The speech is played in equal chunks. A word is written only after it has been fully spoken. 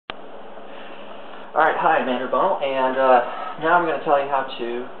Alright, hi, I'm Andrew Bonnell, and now I'm going to tell you how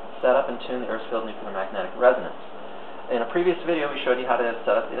to set up and tune the Earth's field nuclear magnetic resonance. In a previous video we showed you how to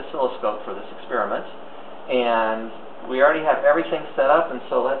set up the oscilloscope for this experiment, and we already have everything set up, and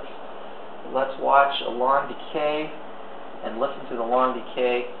so let's watch a long decay and listen to the long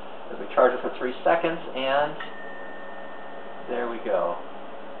decay as we charge it for 3 seconds, and there we go.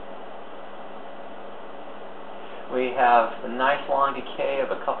 We have a nice long decay of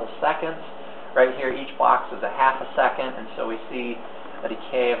a couple seconds. Right here, each box is a half a second, and so we see a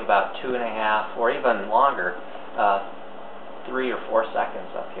decay of about 2.5 or even longer, 3 or 4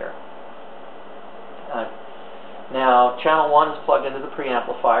 seconds up here. Now, channel 1 is plugged into the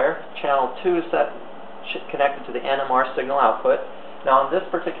preamplifier. Channel 2 is connected to the NMR signal output. Now, on this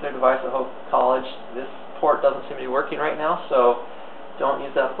particular device at Hope College, this port doesn't seem to be working right now, so don't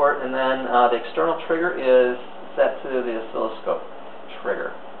use that port. And then the external trigger is set to the oscilloscope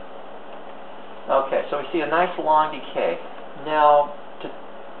trigger. Okay, so we see a nice long decay. Now,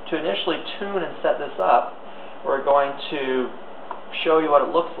 to initially tune and set this up, we're going to show you what it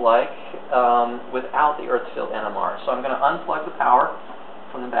looks like without the Earth field NMR. So I'm going to unplug the power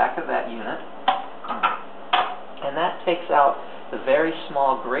from the back of that unit, and that takes out the very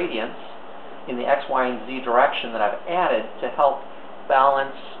small gradients in the X, Y, and Z direction that I've added to help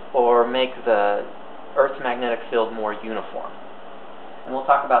balance or make the Earth's magnetic field more uniform. And we'll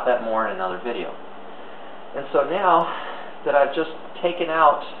talk about that more in another video. And so now that I've just taken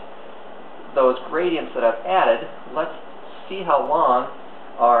out those gradients that I've added, let's see how long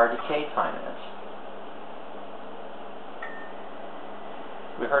our decay time is.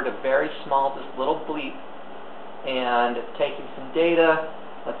 We heard a very small, just little bleep, and it's taking some data.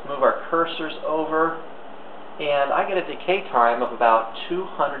 Let's move our cursors over, and I get a decay time of about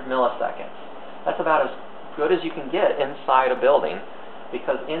 200 milliseconds. That's about as good as you can get inside a building,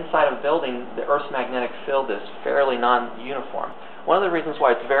 because inside of a building, the Earth's magnetic field is fairly non-uniform. One of the reasons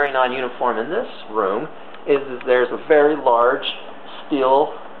why it's very non-uniform in this room is there's a very large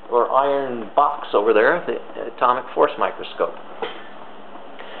steel or iron box over there, the atomic force microscope.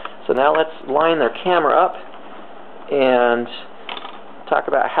 So now let's line their camera up and talk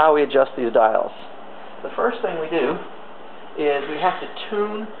about how we adjust these dials. The first thing we do is we have to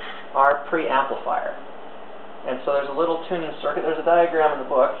tune our preamplifier. And so there's a little tuning circuit. There's a diagram in the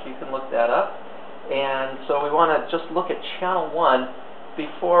book. You can look that up. And so we want to just look at channel 1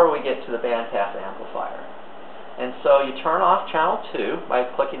 before we get to the bandpass amplifier. And so you turn off channel 2 by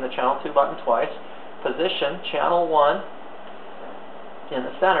clicking the channel 2 button twice. Position channel 1 in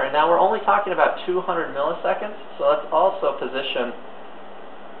the center. And now we're only talking about 200 milliseconds. So let's also position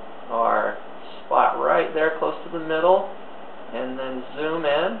our spot right there close to the middle, and then zoom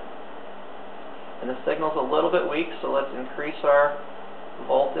in. And the signal's a little bit weak, so let's increase our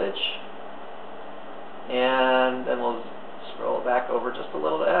voltage. And then we'll scroll back over just a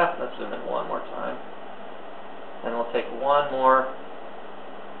little bit. Let's zoom in one more time. And we'll take one more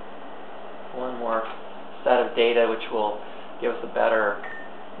set of data, which will give us a better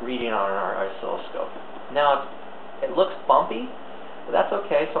reading on our oscilloscope. Now, it looks bumpy, but that's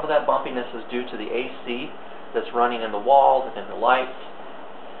okay. Some of that bumpiness is due to the AC that's running in the walls and in the lights.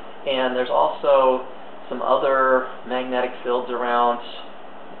 And there's also some other magnetic fields around.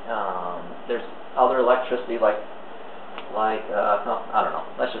 There's other electricity no, I don't know.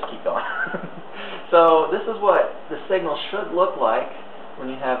 Let's just keep going. So this is what the signal should look like when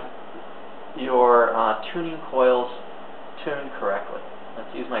you have your tuning coils tuned correctly.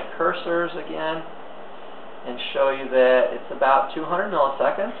 Let's use my cursors again and show you that it's about 200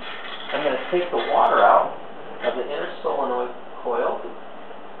 milliseconds. I'm going to take the water out of the inner solenoid coil.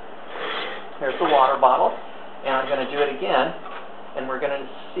 Here's the water bottle, and I'm going to do it again, and we're going to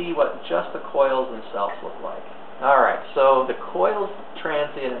see what just the coils themselves look like. Alright, so the coils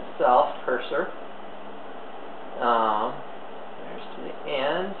transient itself, cursor, there's to the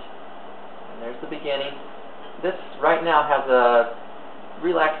end, and there's the beginning. This right now has a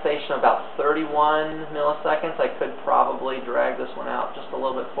relaxation of about 31 milliseconds. I could probably drag this one out just a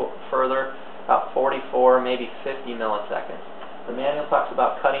little bit further, about 44, maybe 50 milliseconds. The manual talks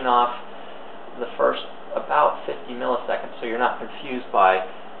about cutting off the first about 50 milliseconds, so you're not confused by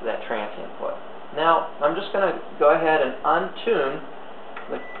that transient input. Now, I'm just going to go ahead and untune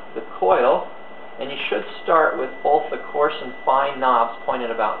the coil, and you should start with both the coarse and fine knobs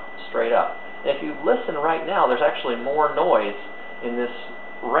pointed about straight up. And if you listen right now, there's actually more noise in this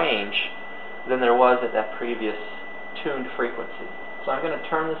range than there was at that previous tuned frequency. So I'm going to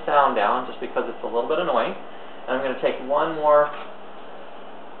turn the sound down just because it's a little bit annoying, and I'm going to take one more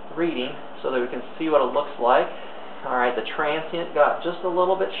reading so that we can see what it looks like. Alright, the transient got just a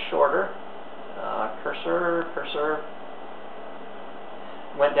little bit shorter. cursor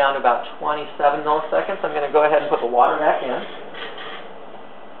went down to about 27 milliseconds. I'm going to go ahead and put the water back in.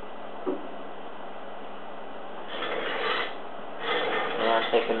 And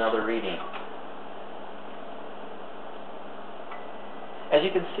take another reading. As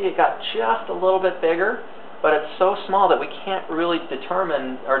you can see, it got just a little bit bigger, but it's so small that we can't really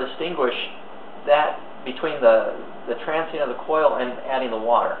determine or distinguish that between the transient of the coil and adding the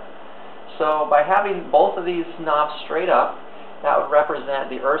water. So by having both of these knobs straight up, that would represent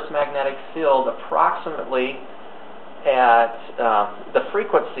the Earth's magnetic field approximately at, the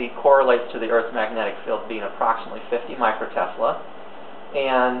frequency correlates to the Earth's magnetic field being approximately 50 microtesla.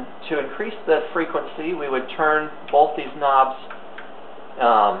 And to increase the frequency, we would turn both these knobs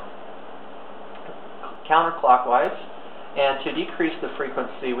counterclockwise, and to decrease the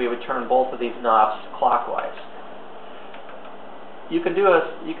frequency, we would turn both of these knobs clockwise. You can do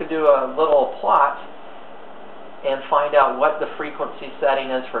a little plot and find out what the frequency setting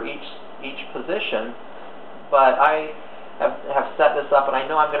is for each position, but I have set this up, and I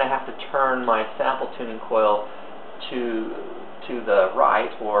know I'm going to have to turn my sample tuning coil to the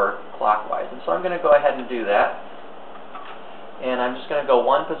right or clockwise, and so I'm going to go ahead and do that. And I'm just going to go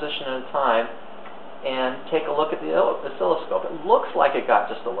one position at a time and take a look at the oscilloscope. It looks like it got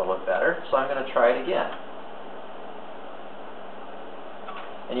just a little bit better, so I'm going to try it again.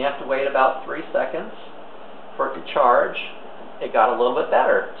 And you have to wait about 3 seconds for it to charge. It got a little bit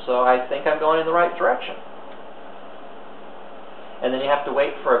better, so I think I'm going in the right direction. And then you have to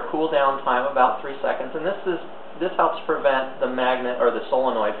wait for a cool down time of about 3 seconds, and this helps prevent the magnet or the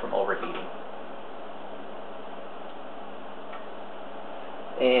solenoid from overheating.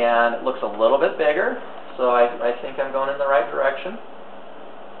 And it looks a little bit bigger, so I think I'm going in the right direction.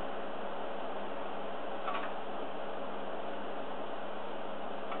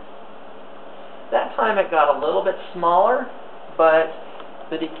 That time it got a little bit smaller, but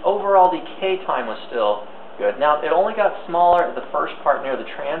the overall decay time was still good. Now, it only got smaller at the first part near the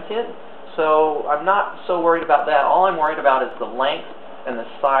transient, so I'm not so worried about that. All I'm worried about is the length and the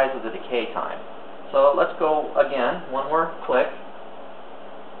size of the decay time. So let's go again, one more click.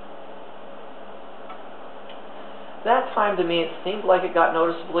 That time to me, it seemed like it got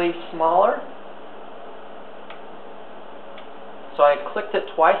noticeably smaller. So I clicked it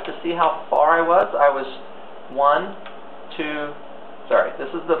twice to see how far I was. I was this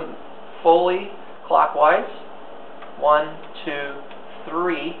is the fully clockwise. 1, 2,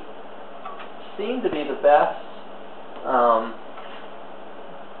 3. Seemed to be the best,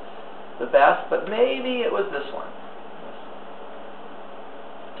 but maybe it was this one.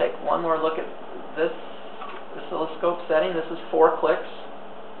 Take one more look at this oscilloscope setting. This is 4 clicks.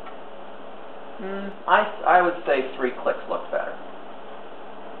 I would say 3 clicks look better.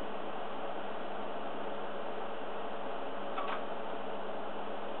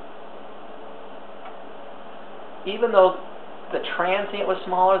 Even though the transient was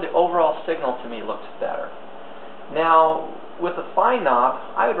smaller, the overall signal to me looked better. Now, with a fine knob,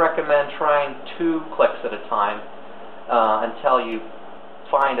 I would recommend trying 2 clicks at a time until you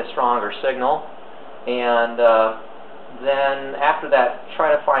find a stronger signal. And then after that,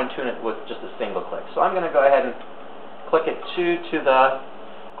 try to fine-tune it with just a single click. So I'm going to go ahead and click it to the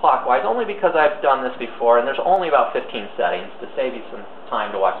clockwise, only because I've done this before, and there's only about 15 settings to save you some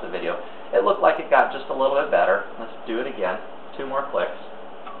time to watch the video. It looked like it got just a little bit better. Let's do it again. 2 more clicks.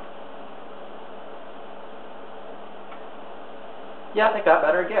 Yeah, it got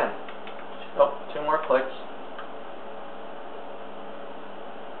better again. Oh, 2 more clicks.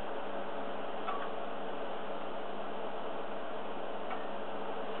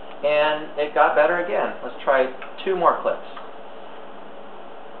 And it got better again. Let's try 2 more clicks.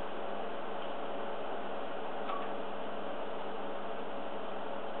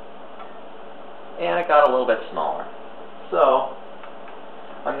 And it got a little bit smaller. So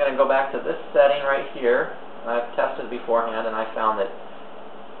I'm going to go back to this setting right here. I've tested beforehand, and I found that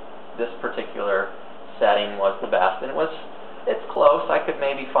this particular setting was the best. And it's close. I could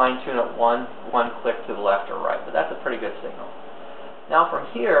maybe fine-tune it one click to the left or right, but that's a pretty good signal. Now from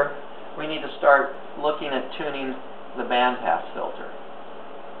here, we need to start looking at tuning the bandpass filter.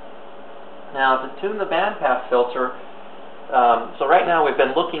 Now to tune the bandpass filter, so right now we've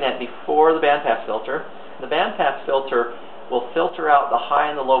been looking at before the bandpass filter. The bandpass filter will filter out the high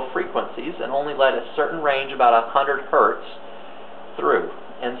and the low frequencies and only let a certain range, about 100 hertz, through.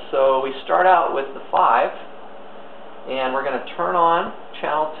 And so we start out with the 5, and we're going to turn on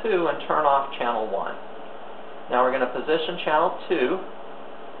channel 2 and turn off channel 1. Now we're going to position channel 2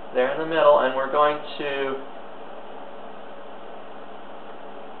 there in the middle, and we're going to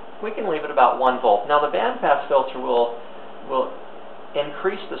we can leave it about 1 volt. Now the bandpass filter will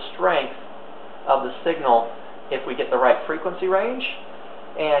increase the strength of the signal if we get the right frequency range,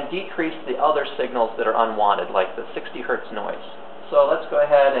 and decrease the other signals that are unwanted, like the 60 hertz noise. So let's go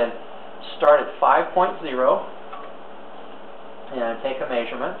ahead and start at 5.0 and take a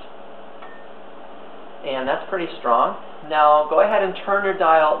measurement. And that's pretty strong. Now go ahead and turn your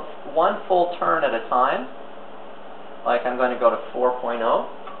dial 1 full turn at a time. Like I'm going to go to 4.0.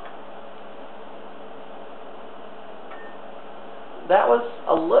 That was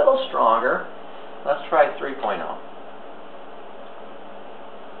a little stronger. Let's try 3.0.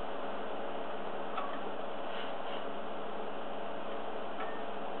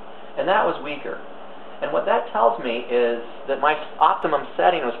 And that was weaker. And what that tells me is that my optimum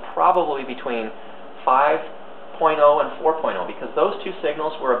setting was probably between 5.0 and 4.0, because those two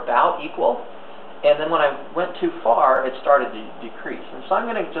signals were about equal, and then when I went too far it started to decrease. And so I'm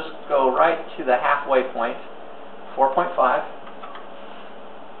going to just go right to the halfway point, 4.5,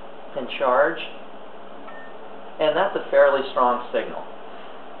 and charge, and that's a fairly strong signal.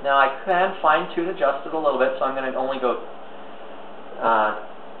 Now I can fine-tune adjust it a little bit, so I'm going to only go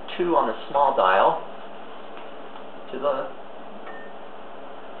 2 on the small dial,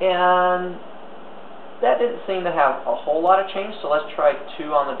 and that didn't seem to have a whole lot of change, so let's try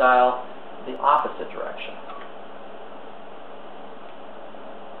 2 on the dial the opposite direction.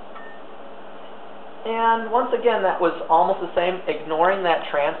 And once again, that was almost the same, ignoring that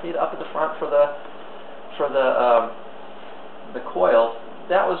transmute up at the front for the coils.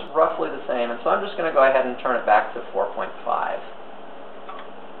 That was roughly the same, and so I'm just going to go ahead and turn it back to 4.5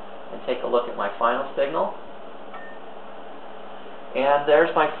 and take a look at my final signal. And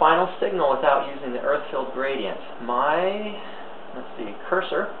there's my final signal without using the earth field gradient. Let's see,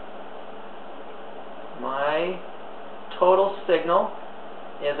 cursor. My total signal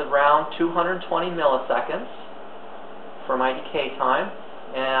is around 220 milliseconds for my decay time.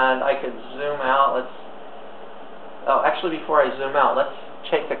 And I could zoom out. Actually, before I zoom out, let's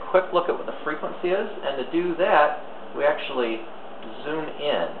take a quick look at what the frequency is. And to do that, we actually zoom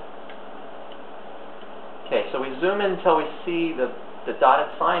in. Okay, so we zoom in until we see the dotted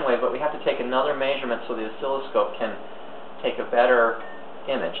sine wave, but we have to take another measurement so the oscilloscope can take a better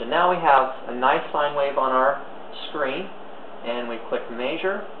image. And now we have a nice sine wave on our screen, and we click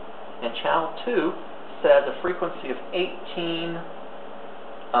measure, and channel 2 says a frequency of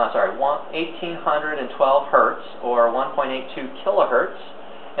 1812 hertz, or 1.82 kilohertz.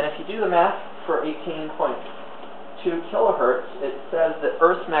 And if you do the math for 18.2 kilohertz, it says the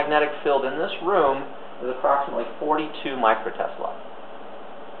Earth's magnetic field in this room is approximately 42 microtesla.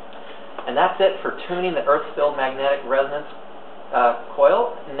 And that's it for tuning the Earth field magnetic resonance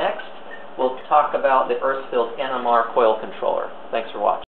coil. Next, we'll talk about the Earth field NMR coil controller. Thanks for watching.